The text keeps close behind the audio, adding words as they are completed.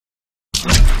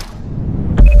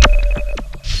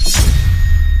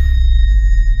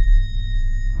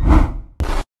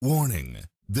Warning.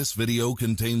 This video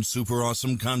contains super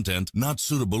awesome content not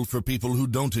suitable for people who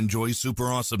don't enjoy super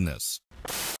awesomeness.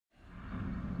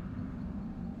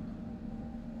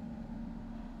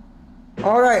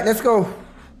 Alright, let's go.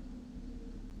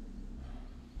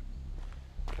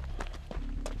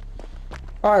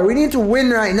 Alright, we need to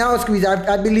win right now, Squeeze.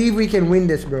 I believe we can win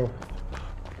this, bro.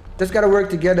 Just gotta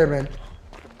work together, man.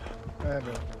 Alright,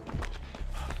 bro.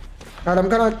 Alright, I'm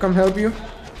gonna come help you.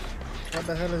 What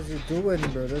the hell is he doing,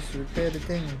 bro? Let's repair the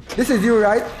thing. This is you,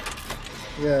 right?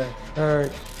 Yeah.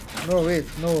 Alright. No, wait,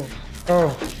 no.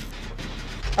 Oh.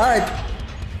 Alright.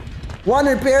 One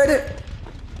repaired.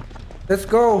 Let's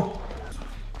go.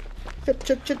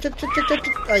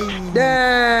 Ay.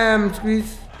 Damn,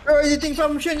 Squeeze. Bro, is the thing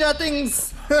from Stranger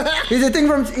Things? He's a thing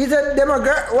from, he's a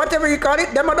Demogorgon, whatever you call it,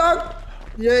 Demodog?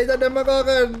 Yeah, it's a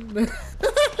Demogorgon.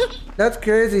 That's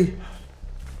crazy.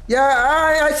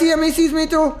 Yeah, I see him, he sees me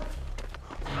too.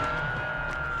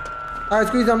 Alright,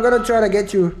 Squeeze, I'm gonna try to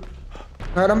get you.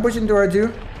 Alright, I'm pushing towards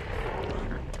you.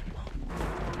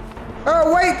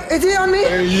 Oh, wait, is he on me?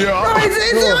 Yeah. No,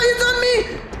 he's on me!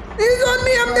 He's on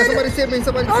me, I'm dead! Somebody save me,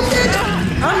 somebody I'm save dead!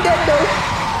 me. I'm dead though!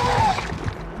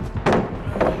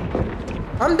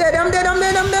 I'm dead!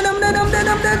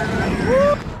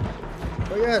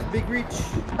 Oh yes, big reach.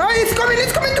 Oh, it's coming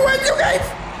towards you guys!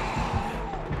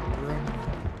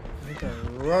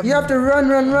 Run. You have to run.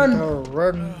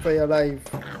 Run for your life.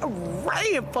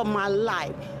 Run for my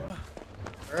life.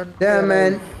 Run Damn,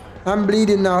 man. I'm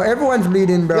bleeding now. Everyone's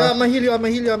bleeding, bro. Yeah, I'ma heal you.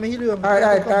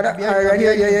 Alright, right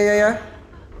here. Yeah.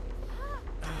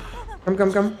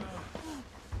 Come.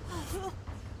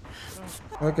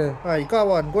 Okay. Alright, you got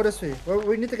one. Go this way.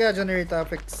 We need to get a generator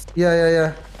fixed.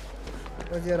 Yeah.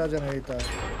 Where's the other generator?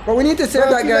 But we need to save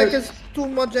Bro, that I feel guy. like it's too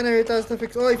much generators to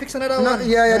fix. Oh, he fixed another one.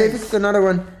 Yeah, they Nice. fixed another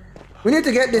one. We need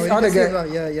to get this Oh, other you can guy.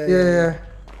 save that. Yeah.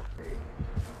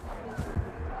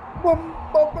 Boom,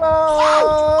 Oh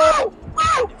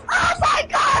my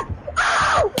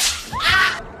god!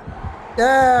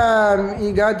 Damn,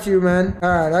 he got you, man.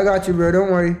 Alright, I got you, bro.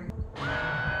 Don't worry.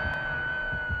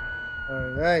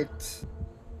 Alright.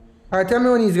 Alright, tell me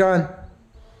when he's gone.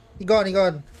 He gone.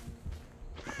 Enemy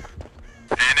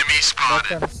That spotted.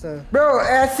 kind of stuff. Bro,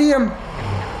 I see him.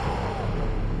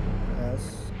 Yes.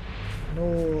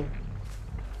 No.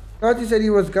 Thought you said he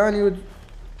was gone. He was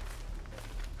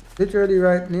literally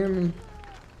right near me.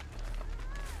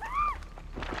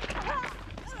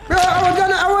 Bro,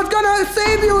 I was gonna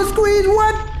save you, Squeeze.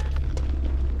 What?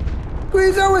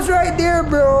 Squeeze, I was right there,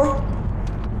 bro.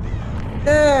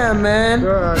 Damn, man.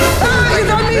 Bro, He's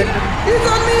on me.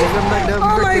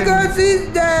 Oh my god, see?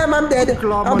 Damn, I'm dead.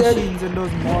 claw I'm dead. machines and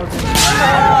those malls. He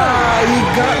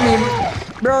got me.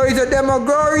 Bro, he's a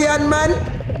Demogorgon, man.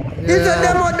 He's a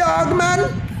demo dog, man.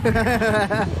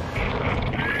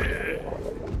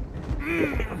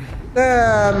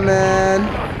 Damn, man.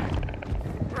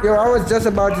 Yo, I was just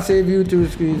about to save you too,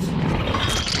 Squeeze.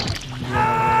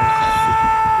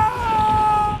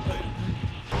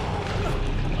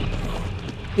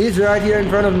 He's right here in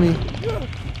front of me.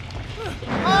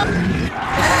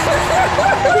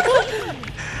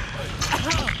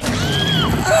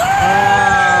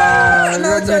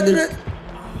 No, charging it.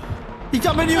 He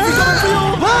coming for you.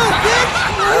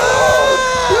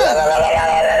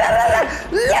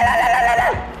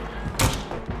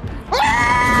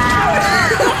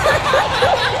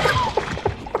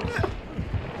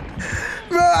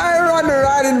 Bro, I run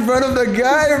right in front of the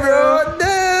guy, bro.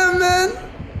 Damn, man.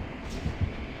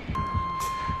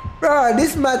 Bro,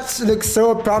 this match looks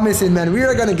so promising, man. We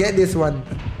are gonna get this one.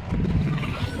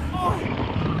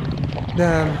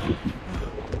 Damn.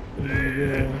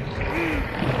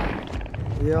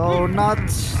 Yo,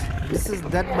 nuts. This is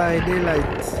Dead by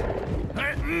Daylight.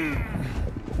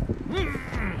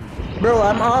 Bro,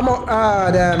 I'm almost.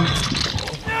 Damn.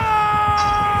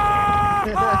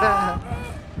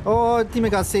 Oh,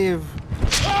 teammate got saved.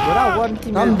 But that one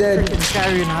teammate I'm dead.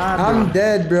 carrying hard. I'm bro.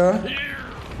 dead, bro.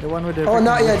 The one with the. Oh,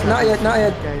 not yet. Carrying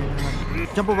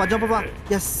hard. Jump over.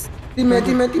 Yes. Teammate.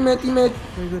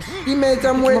 Very good. Teammates,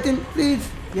 I'm waiting, please.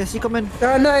 Yes, he coming.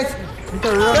 Oh, nice. Need to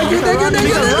run. Thank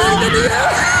you.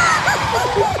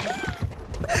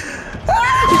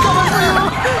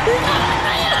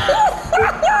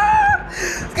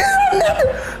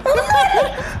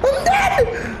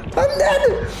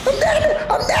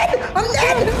 I'm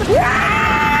dead.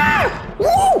 Yeah!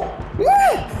 Woo!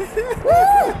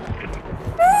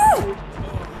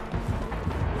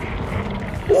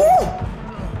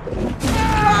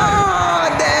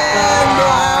 Oh, damn, bro.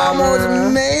 I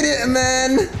almost made it,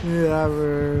 man. Yeah,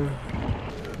 bro.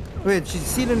 Wait, she's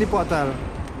sealing the portal.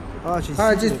 Oh, she's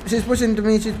she's pushing to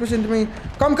me. She's pushing to me.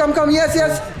 Come. Yes.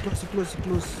 Close.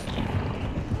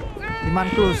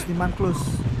 Demand close.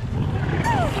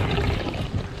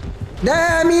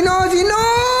 Damn, he knows.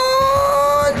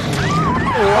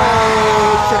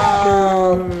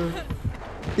 Wow.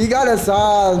 He got us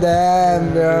all,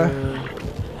 damn, bro.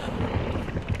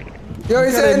 Yo,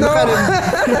 he said no.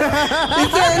 He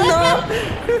said no.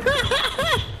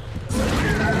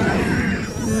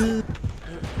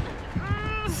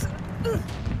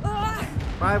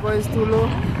 My voice too low.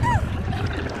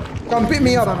 Come pick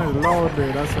me up. Loud,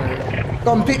 that's right.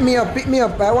 Come pick me up.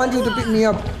 I want you to pick me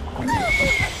up.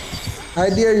 I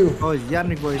dare you. Oh,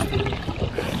 Yanrique voice too low.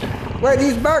 Wait,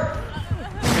 he's back.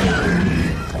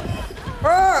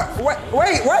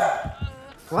 Wait, what?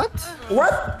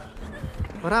 What?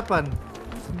 What happened?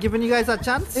 Giving you guys a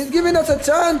chance? He's giving us a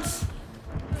chance.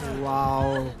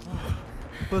 Wow.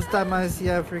 First time I see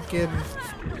a freaking...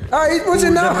 He's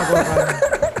pushing now.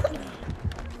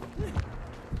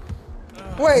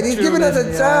 Wait, he's giving us a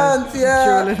chance,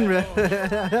 yeah.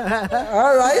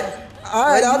 Alright,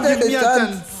 I'll take the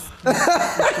chance.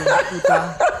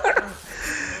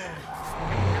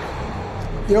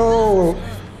 Yo.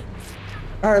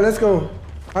 Alright, let's go.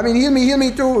 I mean, heal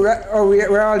me too. Oh,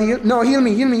 we're all healed. No, heal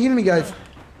me, guys.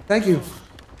 Thank you.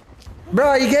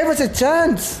 Bro, he gave us a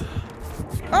chance.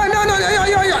 Oh, no.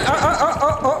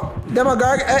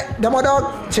 Demogorgon,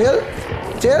 Demodog, chill.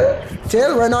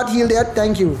 We're not healed yet.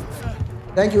 Thank you.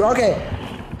 Okay.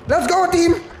 Let's go,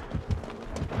 team.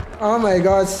 Oh my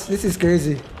gosh, this is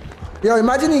crazy. Yo,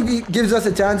 imagine he gives us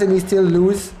a chance and we still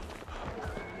lose.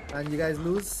 And you guys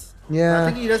lose? Yeah.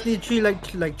 I think you just need three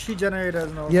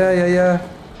generators now. Yeah.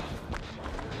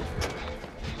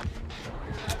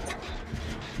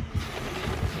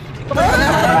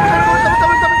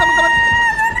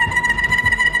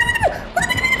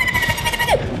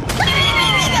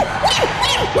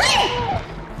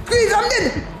 Squeeze, I'm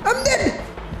dead.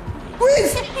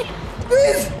 Squeeze.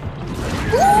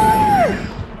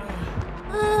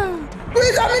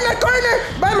 Squeeze, I'm in the corner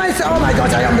by myself. Oh my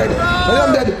gosh, I am dead.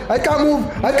 I can't move.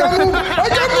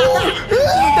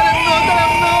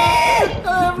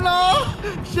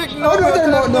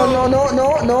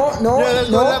 No.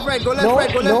 Go left, right.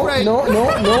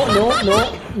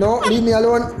 No, leave me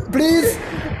alone. Please,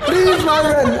 my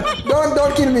friend.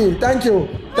 Don't kill me. Thank you.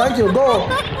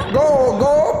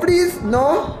 Go, please.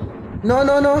 No. No.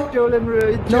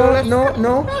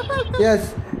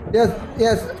 Yes.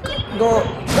 Go.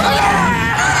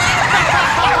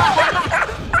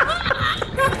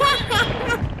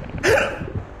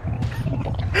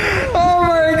 Oh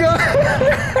my god.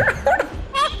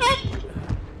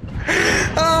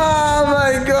 Oh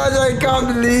my gosh, I can't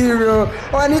believe, bro.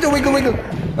 Oh, I need to wiggle.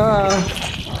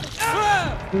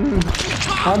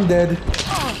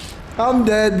 I'm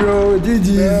dead, bro. GG.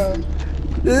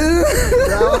 Yeah. I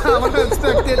wanna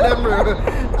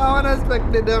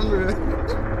expected them, bro.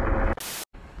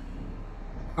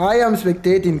 I am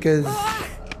spectating because...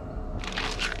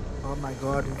 Oh my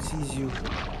god, he sees you.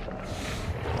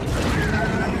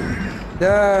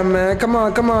 Damn, man. Come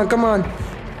on. Run.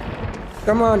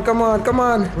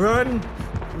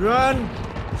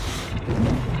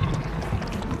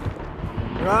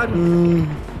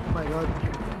 Oh my god.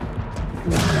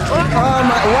 Oh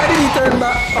my, why did he turn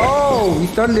back? Oh, he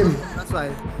stunned him. That's why.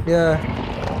 Yeah.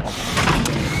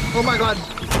 Oh my god.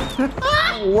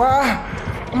 Wow.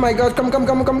 Oh my god, come,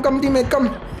 teammate, come.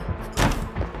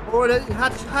 Oh,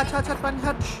 hatch.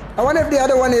 I wonder if the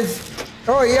other one is...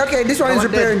 Oh, yeah, okay, this one is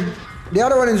repairing. Dead. The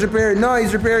other one is repairing. No,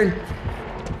 he's repairing.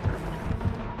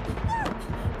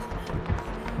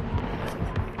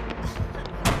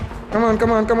 Come on.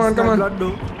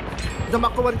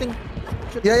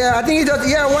 Yeah, I think he does.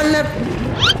 Yeah, one left.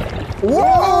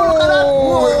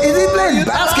 Whoa! Is he playing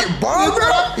basketball, bro?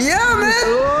 Yeah,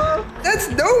 man. That's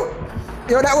dope.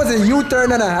 Yo, that was a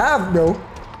U-turn and a half, bro.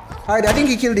 Alright, I think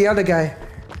he killed the other guy.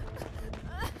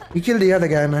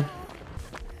 Man.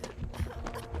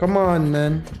 Come on,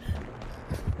 man.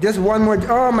 Just one more.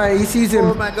 Oh my, he sees him.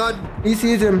 Oh my god. He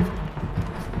sees him.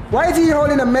 Why is he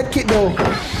holding a med kit though?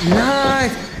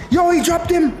 Nice. Yo, he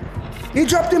dropped him.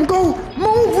 Go.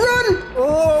 Move, run.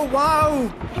 Oh, wow.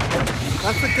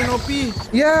 That's freaking OP.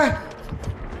 Yeah.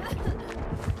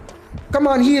 Come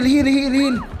on, heal.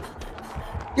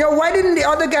 Yo, why didn't the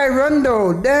other guy run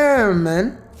though? Damn,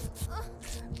 man.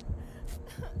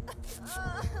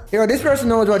 Yo, this person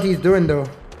knows what he's doing though.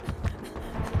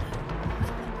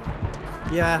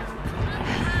 Yeah.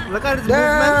 Look at his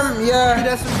damn, movements. Yeah. He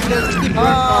doesn't keep running.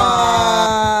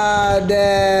 Ah,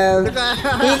 damn.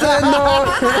 He said no.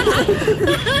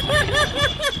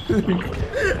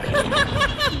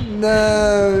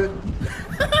 No.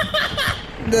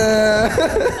 No.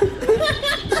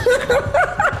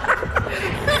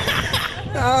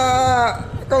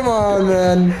 Come on,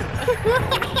 man.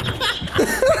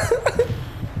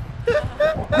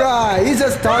 Right, he's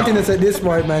just taunting us at this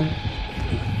point, man.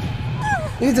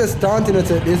 He's just taunting us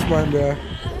at this point, bro.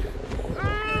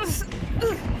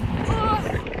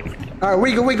 Alright,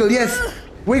 wiggle, wiggle, yes.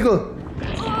 Wiggle.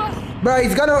 Bro,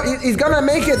 he's gonna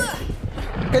make it.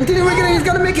 Continue wiggling, he's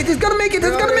gonna make it, he's gonna make it,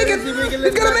 he's gonna make it.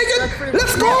 He's gonna make it.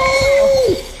 Let's go!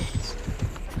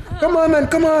 Come on, man,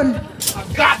 come on. I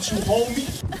got you, homie.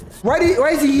 Why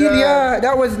is he here? Yeah,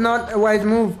 that was not a wise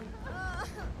move.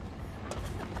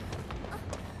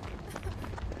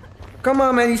 Come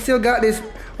on, man, he still got this.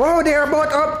 Whoa, they are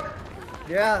both up.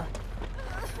 Yeah.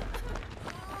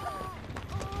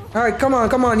 Alright, come on,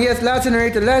 come on. Yes, last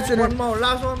generator, last generator. One more,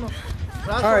 last one more.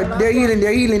 Alright, they're healing,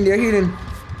 they're healing, they're healing.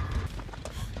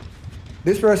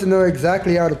 This person knows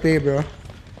exactly how to play, bro.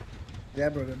 Yeah,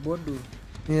 bro, they both do.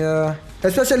 Yeah,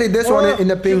 especially this one in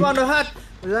the pink. On the hut.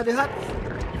 Is that the hut?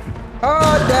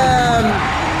 Oh, damn.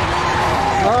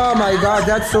 Oh my god,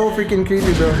 that's so freaking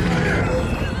creepy, bro.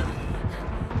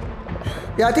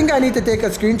 Yeah, I think I need to take a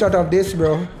screenshot of this,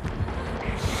 bro.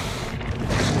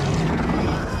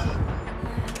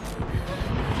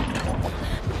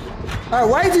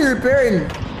 Why is he repairing?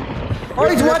 Oh,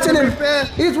 he's watching him.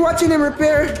 He's watching him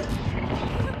repair.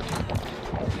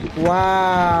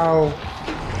 Wow.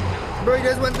 Bro, he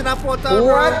just went in a portal,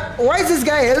 what? Bro. Why is this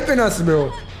guy helping us,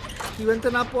 bro? He went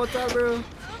in a portal, bro.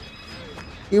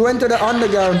 He went to the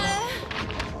underground.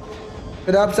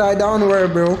 To the upside down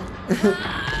world, bro.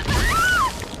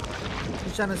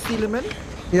 He's trying to steal him in?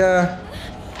 Yeah.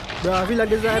 Bro, I feel like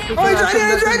this guy. Oh, he's right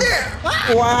there, he's right there!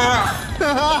 Wow.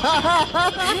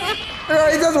 Bro,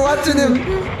 he's just watching him.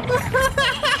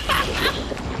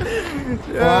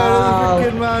 Wow.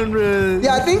 Man, bro.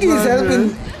 Yeah, I think he's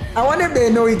helping. I wonder if they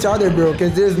know each other, bro,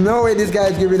 because there's no way this guy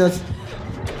is giving us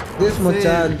this much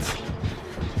chance.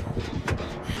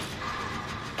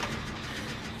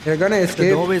 They're gonna escape. The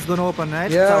doorway is gonna open, right?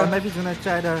 Yeah. So I wonder if he's gonna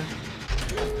try to...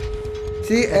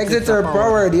 See, exits are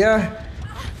powered, yeah.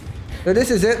 So this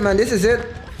is it, man, this is it.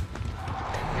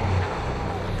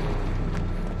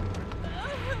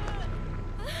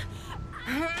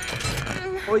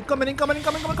 Oh, he's coming.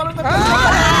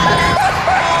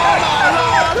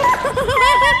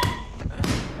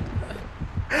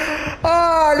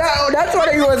 Oh, that's what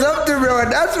he was up to, bro.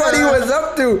 That's what he was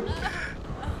up to.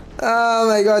 Oh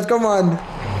my god, come on.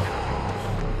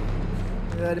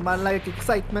 Yeah, the man like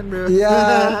excitement, bro.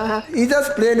 Yeah, he's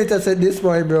just playing with us at this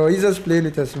point, bro. He's just playing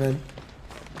with us, man.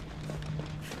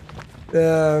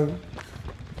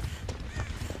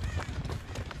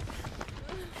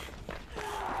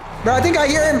 Bro, I think I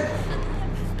hear him.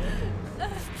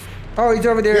 Oh, he's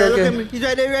over there. Yeah, okay. look at me. He's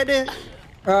right there.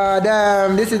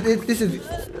 Damn, this is it. This is.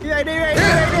 He's right there.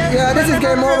 Yeah, this is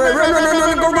game over. Run,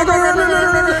 go, run.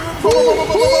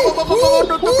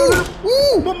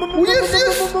 Yes.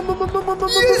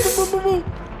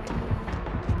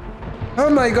 Oh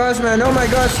my gosh, man. Oh my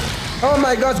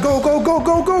gosh. Go.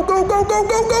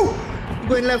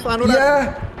 Going left, I know that.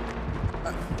 Yeah.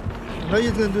 No,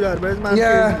 he's gonna do that, but his man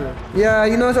Yeah. crazy, bro. Yeah,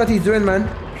 he knows what he's doing, man.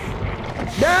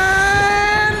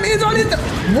 Damn! He's on his...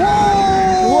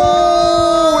 Whoa!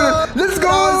 Let's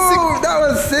go! That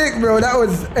was sick, bro. That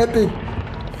was epic.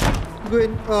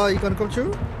 Going... Oh, you gonna come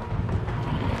through?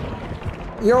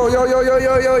 Yo.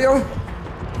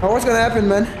 Oh, what's gonna happen,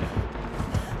 man?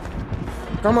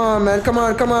 Come on, man. Come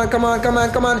on.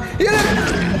 Yeah!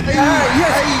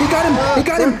 Yes! He got him!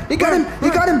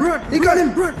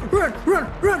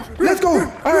 Run! Let's go!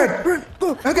 Alright.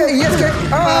 Okay, yes, okay.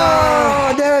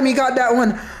 Oh, damn, he got that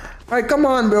one. Alright, come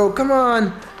on, bro. Come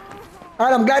on.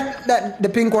 Alright, I'm glad that the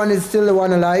pink one is still the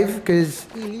one alive, because...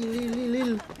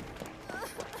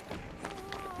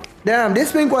 Damn,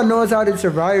 this pink one knows how to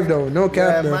survive, though. No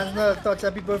cap, bro. Yeah, man's not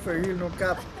touching people for real, no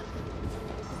cap.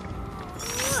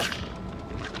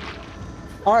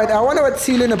 Alright, I wonder what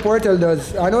sealing the portal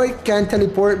does. I know it can't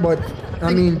teleport, but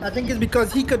I mean... I think it's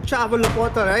because he could travel the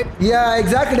portal, right? Yeah,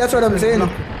 exactly, that's what I'm saying.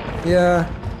 Yeah.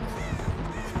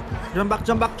 Jump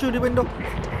back through the window.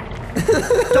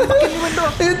 Jump back in the window.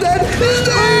 He's dead!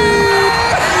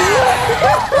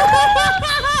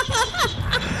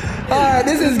 Alright,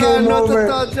 this is game over.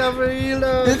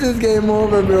 This is game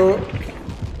over, bro.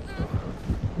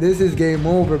 This is game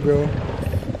over, bro.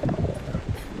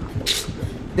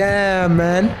 Damn,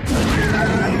 man.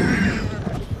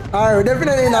 Alright, we're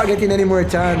definitely not getting any more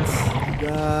chance.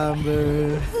 Damn,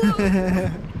 bro.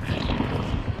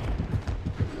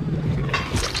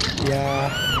 Yeah.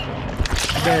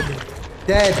 Dead.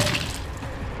 Dead.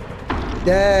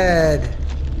 Dead.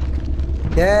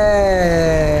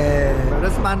 Dead. Bro,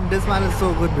 this man is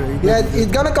so good, bro. Yeah, he's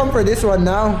gonna come for this one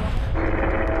now.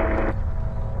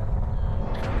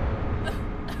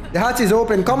 The hatch is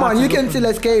open. Come on, you can still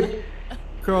escape.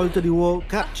 Crawl to the wall,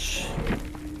 catch.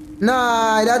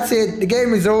 Nah, that's it. The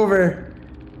game is over.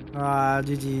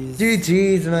 GG's.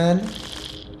 GG's, man.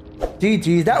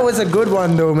 GG's. That was a good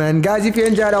one, though, man. Guys, if you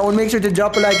enjoyed that one, make sure to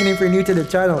drop a like, and if you're new to the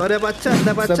channel,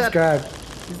 subscribe.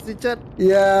 Is the chat?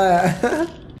 Yeah.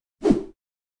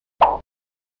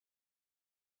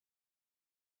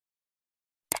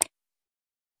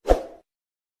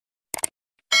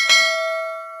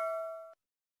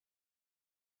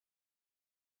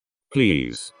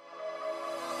 Please